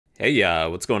Hey,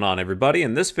 what's going on, everybody?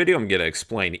 In this video, I'm going to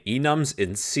explain enums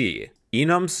in C.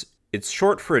 Enums, it's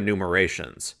short for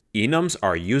enumerations. Enums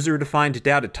are user-defined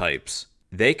data types.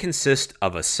 They consist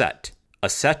of a set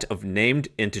of named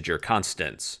integer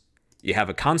constants. You have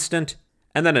a constant,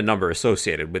 and then a number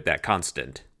associated with that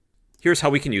constant. Here's how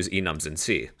we can use enums in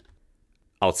C.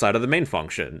 Outside of the main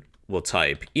function, we'll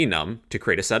type enum to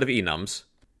create a set of enums.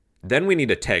 Then we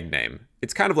need a tag name.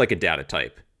 It's kind of like a data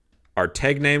type. Our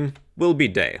tag name will be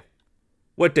day.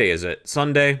 What day is it?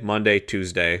 Sunday, Monday,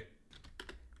 Tuesday.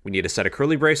 We need a set of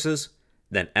curly braces,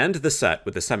 then end the set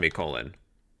with a semicolon.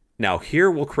 Now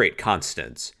here we'll create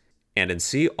constants, and in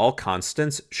C, all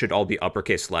constants should all be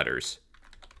uppercase letters.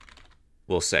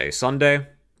 We'll say Sunday.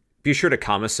 Be sure to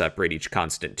comma separate each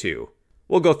constant too.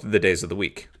 We'll go through the days of the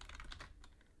week.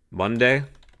 Monday,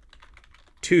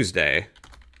 Tuesday,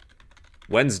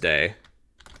 Wednesday,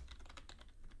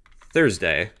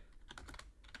 Thursday,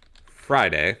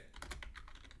 Friday,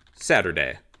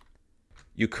 Saturday.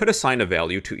 You could assign a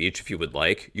value to each if you would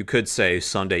like. You could say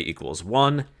Sunday equals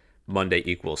 1, Monday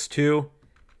equals 2.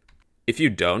 If you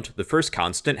don't, the first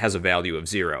constant has a value of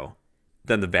 0.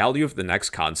 Then the value of the next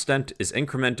constant is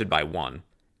incremented by 1.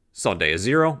 Sunday is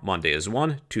 0, Monday is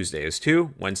 1, Tuesday is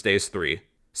 2, Wednesday is 3,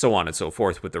 so on and so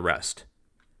forth with the rest.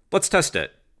 Let's test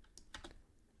it.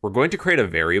 We're going to create a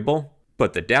variable,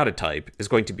 but the data type is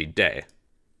going to be day.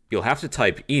 You'll have to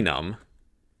type enum,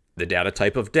 the data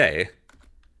type of day,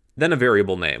 then a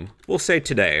variable name. We'll say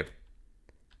today,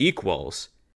 equals.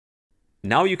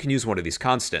 Now you can use one of these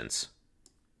constants.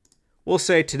 We'll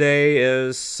say today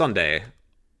is Sunday,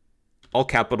 all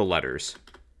capital letters.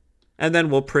 And then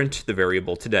we'll print the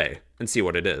variable today and see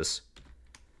what it is.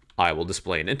 I will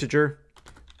display an integer.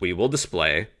 We will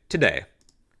display today.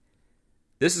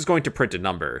 This is going to print a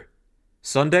number.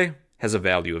 Sunday has a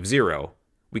value of 0.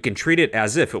 We can treat it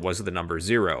as if it was the number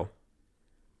 0.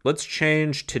 Let's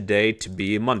change today to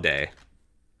be Monday.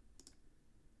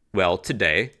 Well,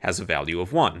 today has a value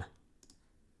of 1.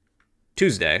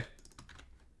 Tuesday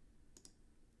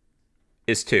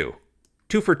is 2.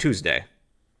 2 for Tuesday.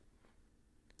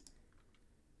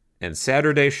 And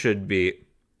Saturday should be...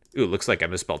 Ooh, looks like I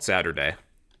misspelled Saturday.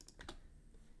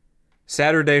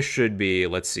 Saturday should be,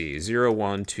 let's see, 0,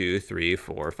 1, 2, 3,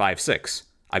 4, 5, 6.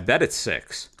 I bet it's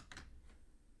 6.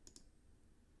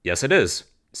 Yes, it is.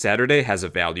 Saturday has a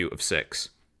value of 6.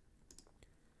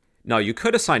 Now, you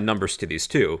could assign numbers to these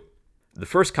too. The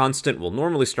first constant will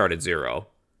normally start at 0.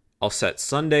 I'll set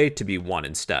Sunday to be 1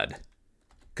 instead,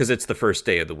 because it's the first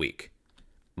day of the week.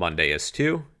 Monday is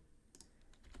 2.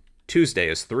 Tuesday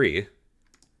is 3.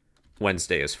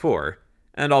 Wednesday is 4.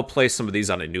 And I'll place some of these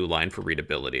on a new line for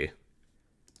readability.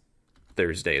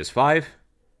 Thursday is 5.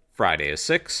 Friday is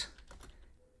 6.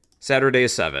 Saturday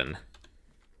is 7.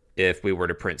 If we were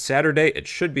to print Saturday, it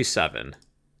should be 7,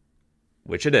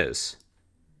 which it is.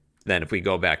 Then if we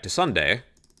go back to Sunday,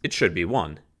 it should be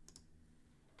 1.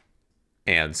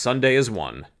 And Sunday is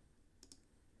 1.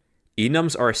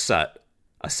 Enums are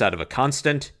a set of a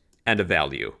constant and a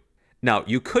value. Now,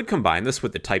 you could combine this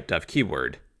with the typedef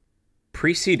keyword.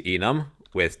 Precede enum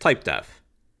with typedef.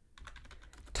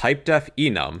 Typedef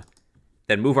enum,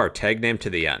 then move our tag name to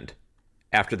the end,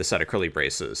 after the set of curly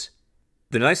braces.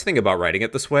 The nice thing about writing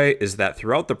it this way is that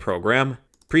throughout the program,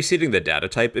 preceding the data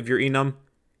type of your enum,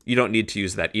 you don't need to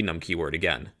use that enum keyword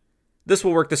again. This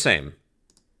will work the same,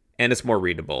 and it's more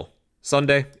readable.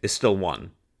 Sunday is still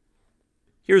 1.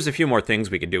 Here's a few more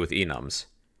things we can do with enums.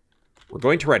 We're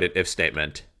going to write an if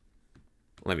statement.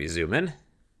 Let me zoom in.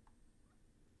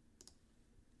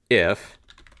 If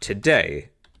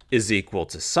today is equal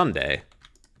to Sunday,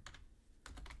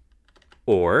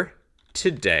 or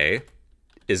today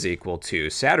is equal to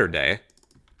Saturday,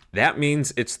 that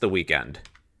means it's the weekend,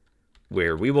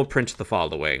 where we will print the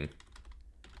following.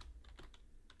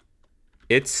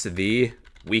 It's the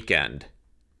weekend.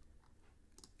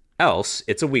 Else,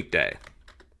 it's a weekday.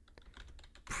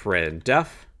 Printf,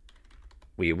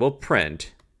 we will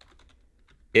print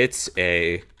it's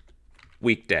a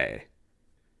weekday.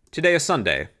 Today is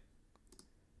Sunday.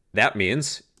 That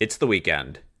means it's the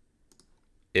weekend.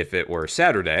 If it were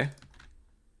Saturday,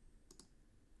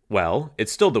 well,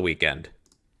 it's still the weekend.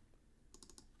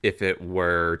 If it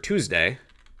were Tuesday,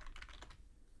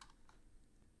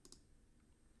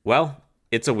 well,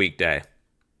 it's a weekday.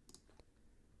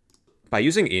 By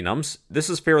using enums, this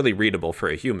is fairly readable for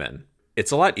a human.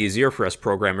 It's a lot easier for us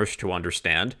programmers to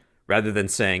understand, rather than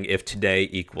saying if today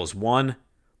equals 1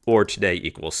 or today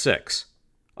equals 6.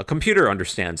 A computer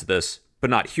understands this, but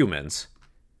not humans.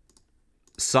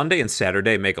 Sunday and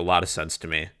Saturday make a lot of sense to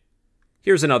me.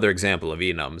 Here's another example of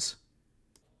enums.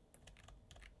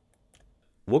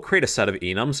 We'll create a set of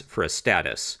enums for a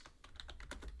status.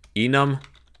 enum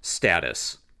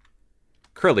status,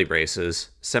 curly braces,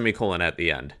 semicolon at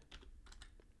the end.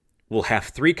 We'll have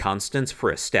 3 constants for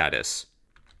a status: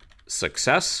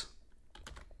 success,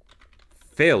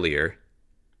 failure,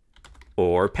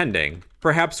 or pending.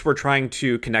 Perhaps we're trying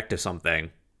to connect to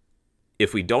something.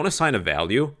 If we don't assign a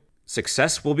value,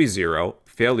 success will be 0,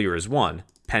 failure is 1,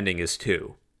 pending is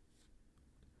 2.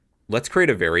 Let's create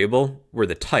a variable where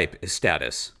the type is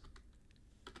status.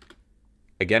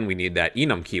 Again, we need that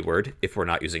enum keyword if we're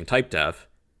not using typedef.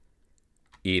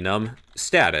 Enum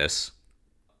status.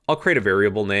 I'll create a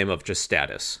variable name of just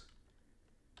status.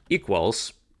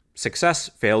 Equals success,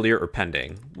 failure, or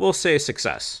pending. We'll say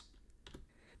success.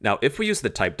 Now, if we use the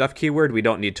typedef keyword, we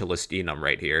don't need to list enum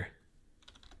right here.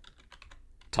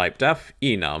 Typedef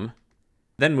enum,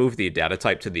 then move the data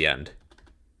type to the end.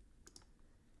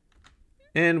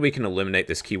 And we can eliminate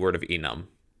this keyword of enum.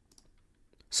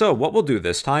 So what we'll do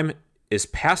this time is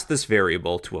pass this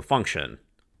variable to a function.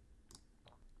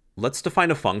 Let's define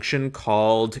a function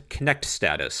called connect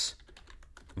status.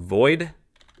 Void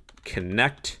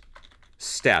connect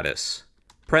status,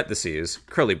 parentheses,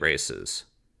 curly braces.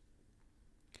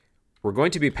 We're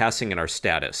going to be passing in our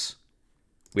status.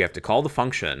 We have to call the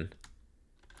function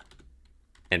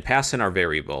and pass in our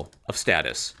variable of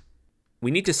status.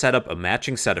 We need to set up a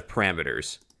matching set of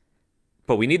parameters,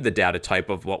 but we need the data type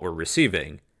of what we're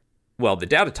receiving. Well, the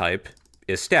data type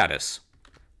is status.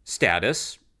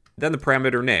 Status, then the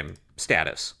parameter name,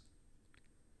 status.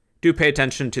 Do pay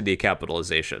attention to the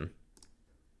capitalization.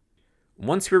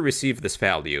 Once we receive this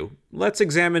value, let's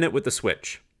examine it with the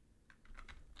switch.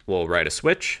 We'll write a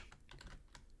switch,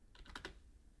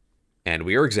 and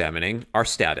we are examining our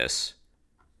status.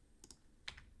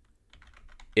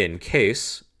 In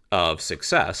case of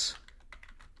success,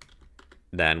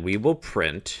 then we will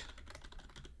print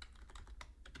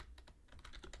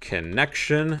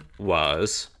connection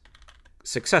was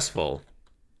successful.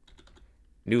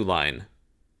 New line.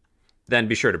 Then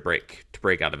be sure to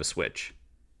break out of a switch.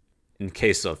 In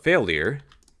case of failure,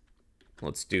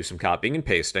 let's do some copying and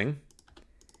pasting.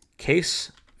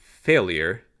 Case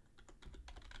failure,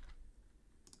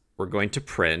 we're going to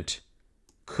print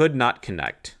could not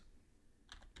connect.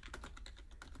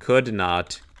 Could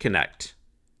not connect.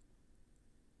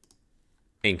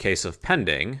 In case of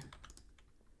pending,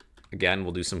 again,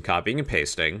 we'll do some copying and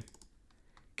pasting.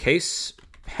 Case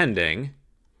pending,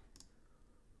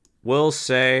 we'll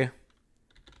say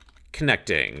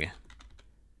connecting, ...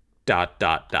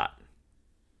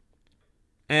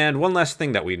 And one last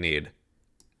thing that we need.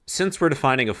 Since we're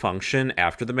defining a function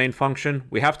after the main function,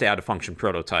 we have to add a function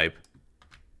prototype.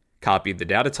 Copy the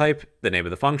data type, the name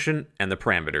of the function, and the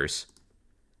parameters.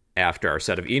 After our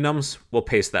set of enums, we'll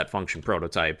paste that function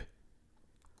prototype.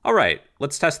 All right,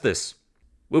 let's test this.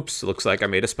 Whoops, looks like I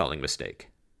made a spelling mistake.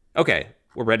 Okay,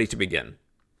 we're ready to begin.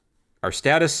 Our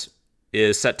status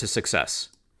is set to success.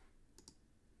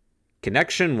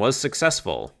 Connection was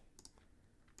successful.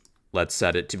 Let's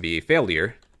set it to be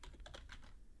failure.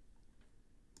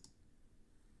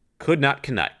 Could not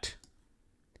connect.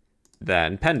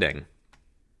 Then pending.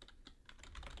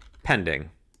 Pending.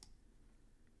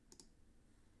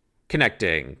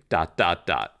 Connecting, ...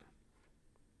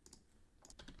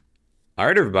 All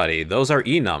right, everybody, those are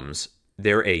enums.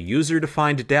 They're a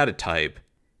user-defined data type.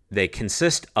 They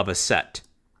consist of a set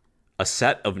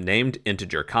of named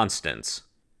integer constants.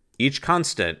 Each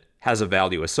constant has a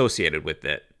value associated with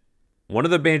it. One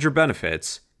of the major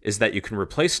benefits is that you can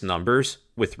replace numbers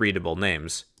with readable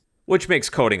names, which makes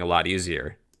coding a lot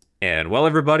easier. And well,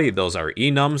 everybody, those are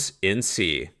enums in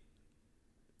C.